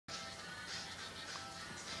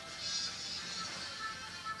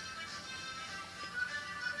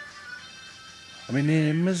My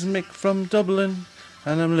name is Mick from Dublin,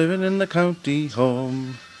 and I'm living in the county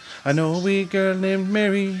home. I know a wee girl named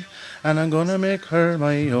Mary, and I'm gonna make her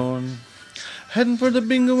my own. Heading for the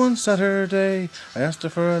bingo on Saturday, I asked her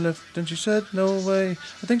for a lift and she said no way.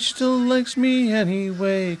 I think she still likes me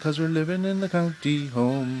anyway, 'cause we're living in the county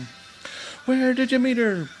home. Where did you meet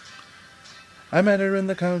her? I met her in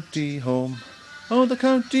the county home. Oh, the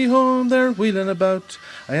county home, they're wheeling about.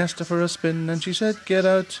 I asked her for a spin and she said get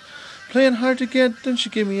out. Playing hard to get and she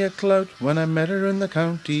gave me a clout when I met her in the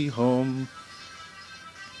county home.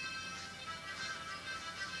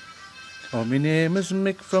 Oh, my name is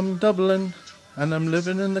Mick from Dublin, and I'm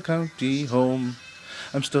living in the county home.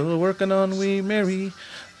 I'm still working on wee Mary,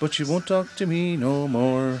 but she won't talk to me no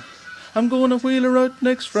more. I'm going to wheel her out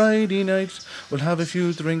next Friday night. We'll have a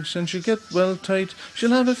few drinks and she'll get well tight.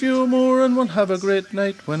 She'll have a few more and we'll have a great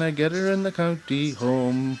night when I get her in the county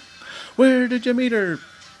home. Where did you meet her?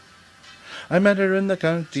 I met her in the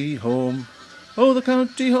county home. Oh, the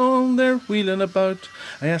county home, they're wheeling about.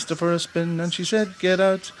 I asked her for a spin and she said get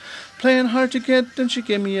out. Playing hard to get and she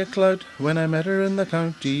gave me a clout when I met her in the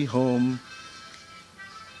county home.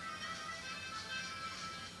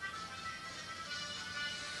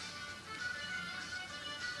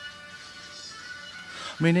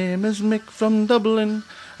 My name is Mick from Dublin,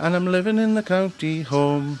 and I'm living in the county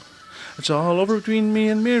home. It's all over between me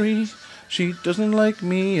and Mary. She doesn't like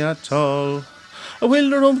me at all. I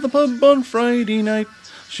wheeled her home from the pub on Friday night.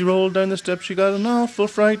 She rolled down the steps, she got an awful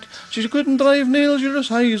fright. She couldn't drive nails, you're as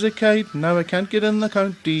high as a kite. Now I can't get in the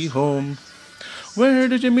county home. Where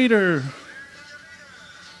did you meet her?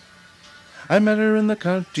 I met her in the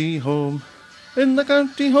county home. In the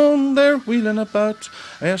county home, they're wheeling about.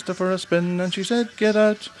 I asked her for a spin and she said get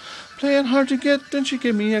out. Playing hard to get and she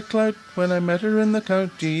gave me a clout when I met her in the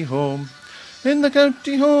county home. In the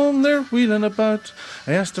county home, they're wheeling about.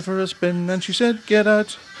 I asked her for a spin and she said get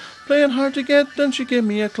out. Playing hard to get and she gave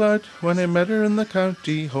me a clout when I met her in the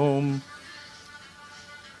county home.